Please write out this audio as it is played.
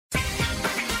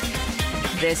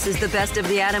This is the Best of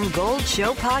the Adam Gold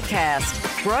Show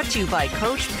podcast, brought to you by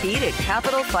Coach Pete at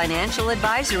Capital Financial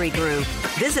Advisory Group.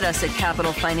 Visit us at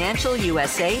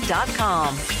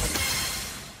capitalfinancialusa.com.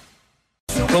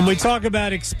 When we talk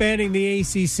about expanding the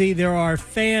ACC, there are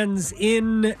fans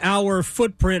in our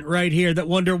footprint right here that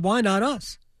wonder, why not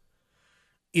us?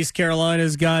 East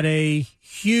Carolina's got a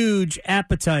huge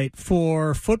appetite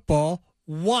for football.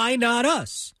 Why not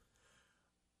us?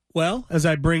 Well, as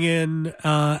I bring in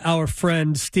our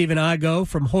friend Stephen Igoe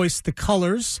from Hoist The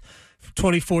Colours,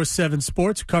 24/7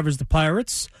 Sports, who covers the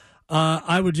Pirates,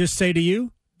 I would just say to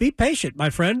you, be patient, my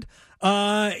friend.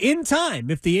 In time,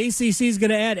 if the ACC is going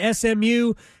to add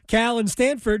SMU, Cal, and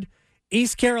Stanford,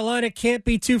 East Carolina can't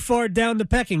be too far down the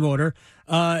pecking order.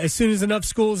 As soon as enough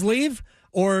schools leave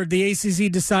or the ACC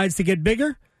decides to get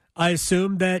bigger, I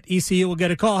assume that ECU will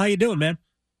get a call. How you doing, man?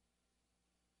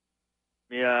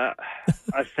 Yeah,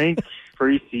 I think for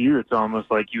ECU, it's almost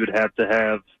like you would have to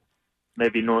have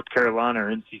maybe North Carolina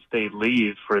or NC State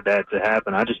leave for that to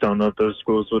happen. I just don't know if those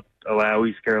schools would allow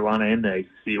East Carolina in the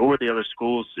ACC or the other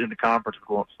schools in the conference.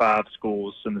 We want 5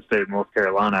 schools in the state of North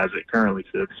Carolina as it currently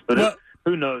sits. But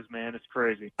who knows, man? It's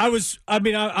crazy.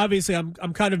 Obviously,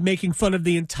 I'm kind of making fun of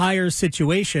the entire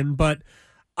situation, but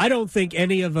I don't think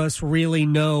any of us really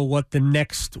know what the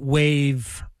next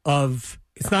wave of,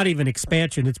 it's not even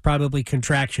expansion, it's probably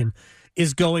contraction,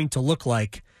 is going to look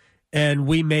like. And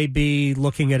we may be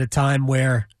looking at a time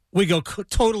where we go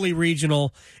totally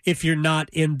regional if you're not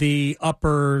in the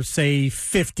upper, say,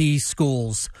 50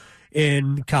 schools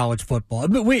in college football.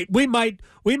 But we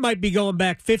might be going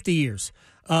back 50 years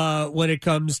when it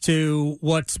comes to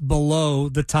what's below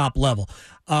the top level.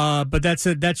 But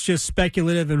that's just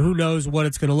speculative, and who knows what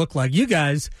it's going to look like. You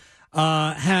guys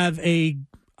have a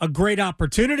great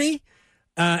opportunity,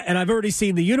 and I've already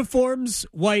seen the uniforms,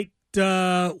 white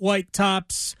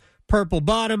tops, purple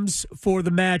bottoms for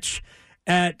the match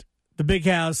at the Big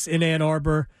House in Ann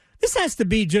Arbor. This has to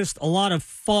be just a lot of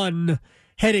fun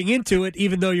heading into it,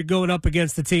 even though you're going up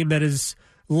against a team that is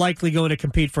likely going to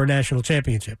compete for a national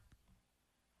championship.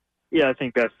 Yeah, I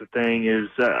think that's the thing is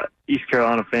East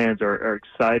Carolina fans are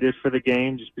excited for the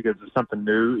game just because it's something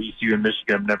new. ECU and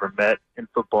Michigan have never met in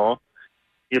football.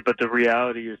 Yeah, but the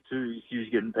reality is, too, ECU's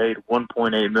getting paid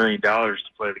 $1.8 million to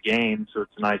play the game, so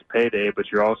it's a nice payday, but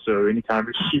you're also, anytime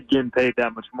you're getting paid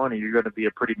that much money, you're going to be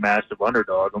a pretty massive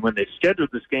underdog. And when they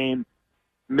scheduled this game,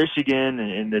 Michigan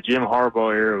and the Jim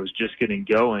Harbaugh era was just getting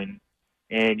going,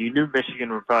 and you knew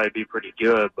Michigan would probably be pretty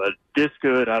good, but this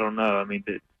good, I don't know. I mean,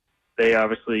 they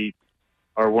obviously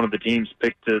are one of the teams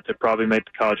picked to probably make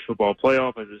the college football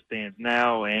playoff as it stands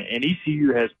now. And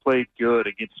ECU has played good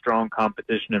against strong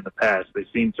competition in the past. They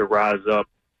seem to rise up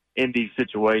in these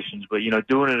situations. But,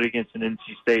 doing it against an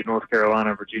NC State, North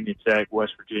Carolina, Virginia Tech,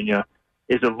 West Virginia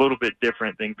is a little bit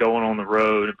different than going on the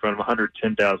road in front of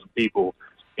 110,000 people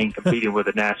and competing with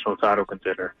a national title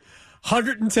contender.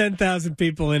 110,000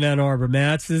 people in Ann Arbor,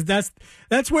 man.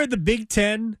 That's where the Big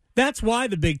Ten, that's why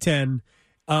the Big Ten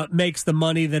makes the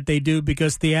money that they do,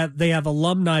 because they have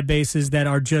alumni bases that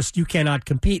are just, you cannot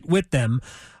compete with them.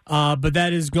 But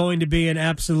that is going to be an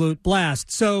absolute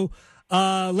blast. So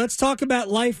let's talk about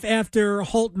life after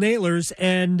Holton Ahlers.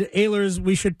 And Ahlers,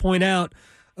 we should point out,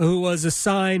 who was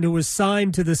signed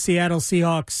to the Seattle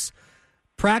Seahawks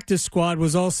practice squad,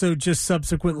 was also just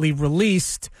subsequently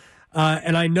released.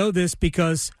 And I know this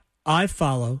because I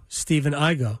follow Stephen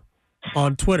Igoe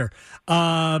on Twitter.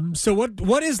 So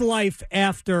what is life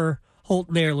after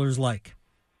Holton Ahlers like?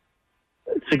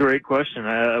 It's a great question.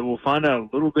 We'll find out a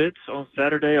little bit on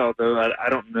Saturday, although I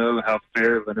don't know how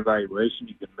fair of an evaluation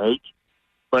you can make.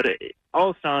 But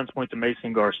all signs point to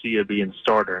Mason Garcia being the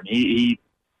starter, and he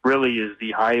really is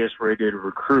the highest-rated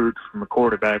recruit from a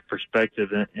quarterback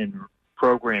perspective in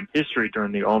program history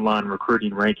during the online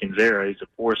recruiting rankings era. He's a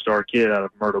 4-star kid out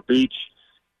of Myrtle Beach.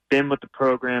 Been with the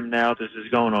program now. This is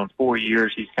going on 4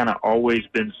 years. He's kind of always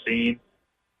been seen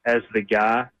as the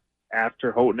guy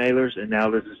after Holton Ahlers, and now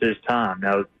this is his time.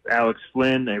 Now, Alex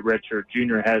Flynn, a redshirt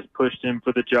junior, has pushed him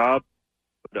for the job.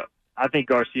 But I think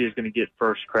Garcia is going to get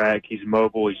first crack. He's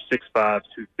mobile. He's 6'5",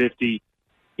 250.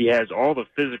 He has all the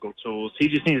physical tools. He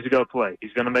just needs to go play.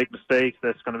 He's going to make mistakes.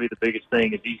 That's going to be the biggest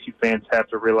thing. As ECU fans have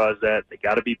to realize that. They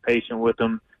got to be patient with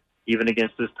him, even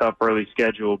against this tough early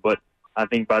schedule. But I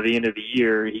think by the end of the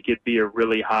year, he could be a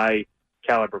really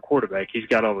high-caliber quarterback. He's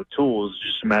got all the tools. It's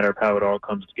just a matter of how it all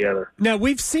comes together. Now,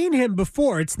 we've seen him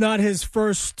before. It's not his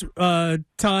first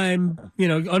time,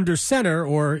 under center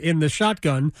or in the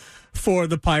shotgun for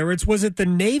the Pirates. Was it the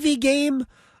Navy game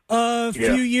a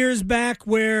few years back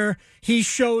where he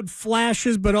showed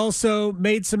flashes but also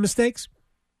made some mistakes?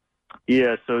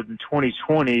 Yeah, so in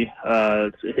 2020,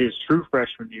 his true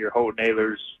freshman year, Holton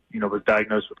Ahlers, was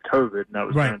diagnosed with COVID, and that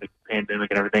was during the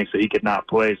pandemic and everything, so he could not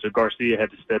play. So Garcia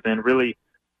had to step in really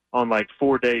on like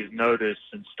 4 days' notice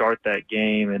and start that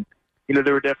game. And,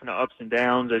 there were definite ups and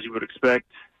downs, as you would expect.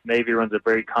 Navy runs a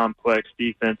very complex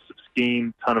defensive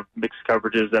scheme, ton of mixed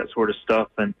coverages, that sort of stuff.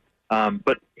 And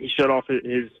but he shut off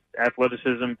his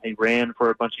athleticism. He ran for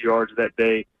a bunch of yards that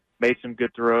day, made some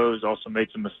good throws, also made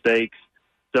some mistakes.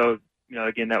 So,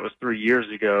 again, that was 3 years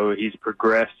ago. He's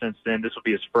progressed since then. This will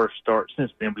be his first start since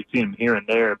then. We've seen him here and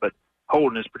there, but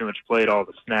Holden has pretty much played all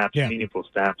the snaps, meaningful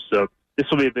snaps. So this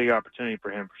will be a big opportunity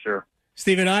for him for sure.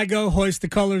 Stephen Igoe, Hoist the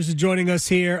Colours, is joining us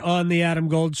here on the Adam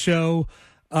Gold Show.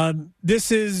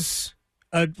 This is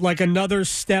like another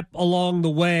step along the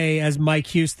way as Mike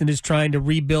Houston is trying to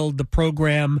rebuild the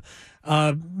program.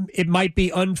 It might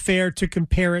be unfair to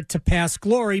compare it to past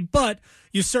glory, but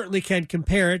you certainly can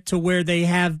compare it to where they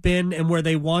have been and where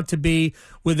they want to be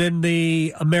within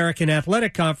the American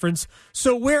Athletic Conference.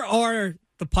 So where are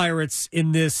the Pirates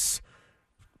in this?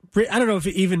 I don't know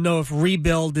if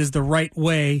rebuild is the right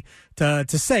way to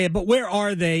say it, but where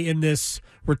are they in this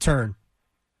return?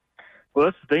 Well,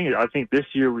 that's the thing. I think this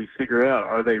year we figure out,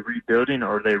 are they rebuilding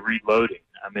or are they reloading?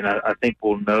 I mean, I think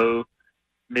we'll know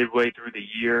midway through the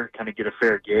year, kind of get a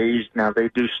fair gauge. Now, they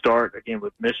do start, again,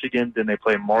 with Michigan. Then they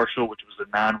play Marshall, which was a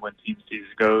 9-win team season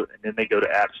ago, and then they go to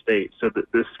App State. So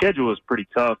the schedule is pretty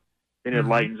tough. Then it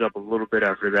lightens up a little bit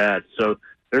after that. So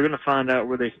they're going to find out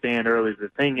where they stand early. The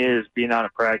thing is, being out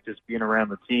of practice, being around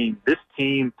the team, this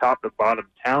team, top to bottom,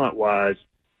 talent-wise,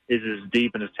 is as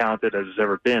deep and as talented as it's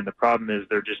ever been. The problem is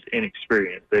they're just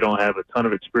inexperienced. They don't have a ton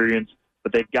of experience,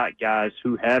 but they've got guys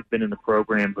who have been in the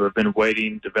program, who have been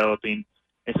waiting, developing.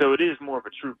 And so it is more of a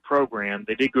true program.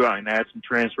 They did go out and add some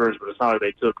transfers, but it's not like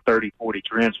they took 30, 40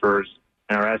 transfers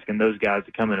and are asking those guys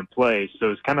to come in and play.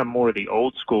 So it's kind of more the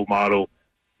old school model.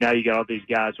 Now you got all these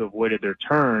guys who have waited their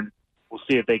turn. We'll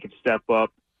see if they can step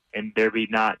up and there be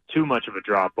not too much of a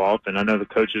drop-off. And I know the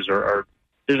coaches are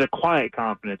there's a quiet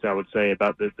confidence, I would say,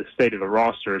 about the state of the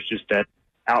roster. It's just that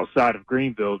outside of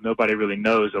Greenville, nobody really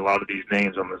knows a lot of these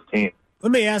names on this team.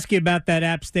 Let me ask you about that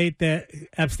App State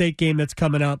game that's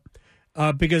coming up,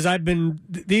 because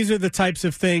these are the types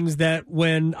of things that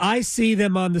when I see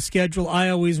them on the schedule, I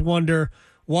always wonder,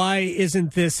 why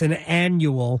isn't this an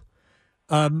annual?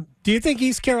 Do you think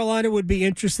East Carolina would be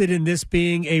interested in this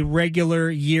being a regular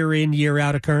year-in,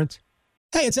 year-out occurrence?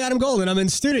 Hey, it's Adam Golden. I'm in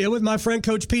studio with my friend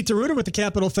Coach Pete DeRuiter with the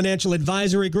Capital Financial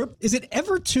Advisory Group. Is it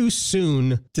ever too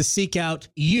soon to seek out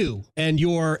you and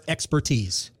your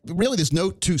expertise? Really, there's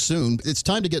no too soon. It's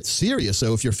time to get serious.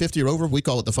 So if you're 50 or over, we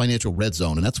call it the financial red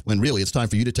zone. And that's when really it's time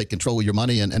for you to take control of your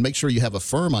money and make sure you have a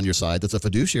firm on your side that's a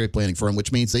fiduciary planning firm,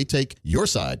 which means they take your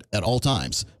side at all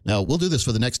times. Now, we'll do this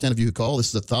for the next 10 of you who call.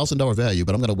 This is a $1,000 value,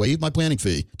 but I'm going to waive my planning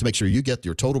fee to make sure you get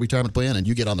your total retirement plan and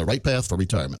you get on the right path for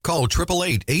retirement. Call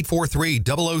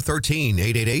 888-843-0013,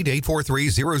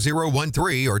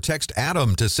 888-843-0013, or text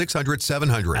Adam to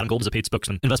 600-700. Adam Gold is a paid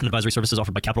spokesman. Investment advisory services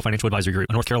offered by Capital Financial Advisory Group,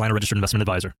 a North Carolina registered investment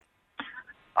advisor.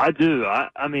 I do.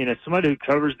 I mean, as somebody who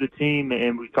covers the team,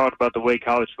 and we talked about the way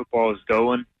college football is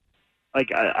going,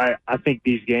 I think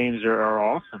these games are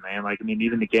awesome, man. Like, I mean,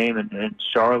 even the game in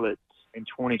Charlotte in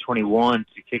 2021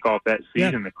 to kick off that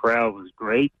season, the crowd was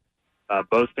great.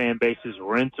 Both fan bases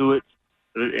were into it,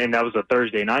 and that was a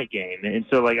Thursday night game. And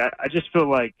so, like, I just feel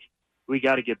like we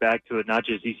got to get back to it, not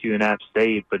just ECU and App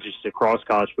State, but just across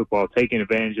college football, taking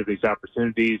advantage of these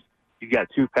opportunities. You've got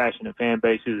two passionate fan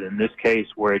bases in this case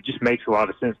where it just makes a lot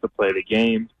of sense to play the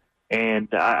game. And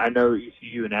I know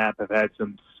ECU and App have had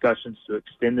some discussions to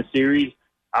extend the series.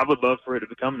 I would love for it to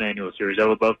become an annual series. I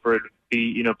would love for it to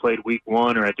be, played week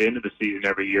one or at the end of the season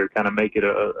every year, kind of make it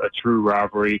a true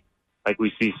rivalry like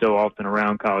we see so often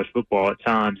around college football at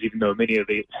times, even though many of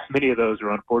those are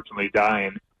unfortunately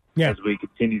dying as we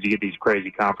continue to get these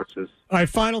crazy conferences. All right,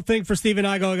 final thing for Stephen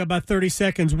Igoe, I got about 30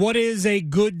 seconds. What is a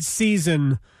good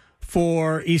season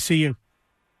for ECU?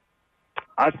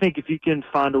 I think if you can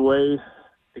find a way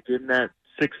to get in that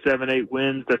 6, 7, 8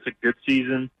 wins, that's a good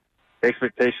season.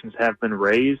 Expectations have been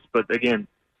raised, but again,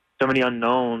 so many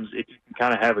unknowns. If you can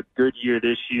kind of have a good year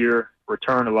this year,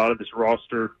 return a lot of this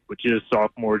roster, which is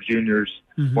sophomore, juniors,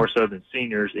 more so than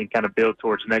seniors, and kind of build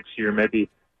towards next year, maybe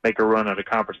make a run at a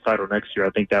conference title next year, I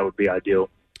think that would be ideal.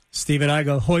 Stephen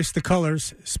Igoe, Hoist the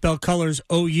Colours, spell colors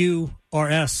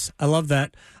O-U-R-S. I love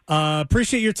that.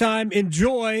 Appreciate your time.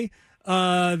 Enjoy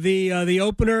the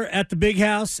opener at the Big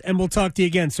House, and we'll talk to you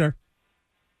again, sir.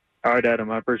 All right, Adam.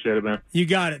 I appreciate it, man. You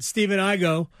got it. Stephen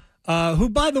Igoe, who,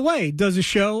 by the way, does a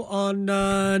show on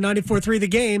 94.3 The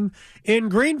Game in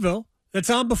Greenville that's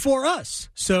on before us.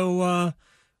 So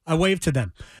I wave to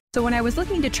them. So when I was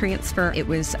looking to transfer, it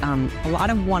was a lot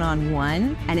of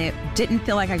one-on-one, and it didn't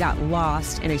feel like I got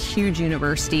lost in a huge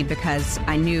university because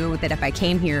I knew that if I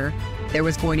came here, there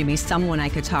was going to be someone I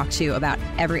could talk to about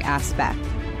every aspect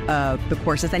of the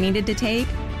courses I needed to take,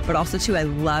 but also too, I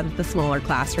loved the smaller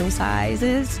classroom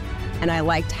sizes, and I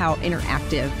liked how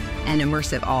interactive and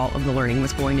immersive all of the learning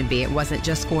was going to be. It wasn't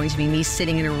just going to be me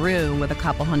sitting in a room with a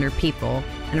couple hundred people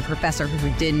and a professor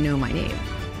who didn't know my name.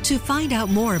 To find out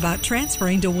more about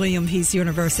transferring to William Peace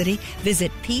University,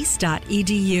 visit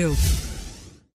peace.edu.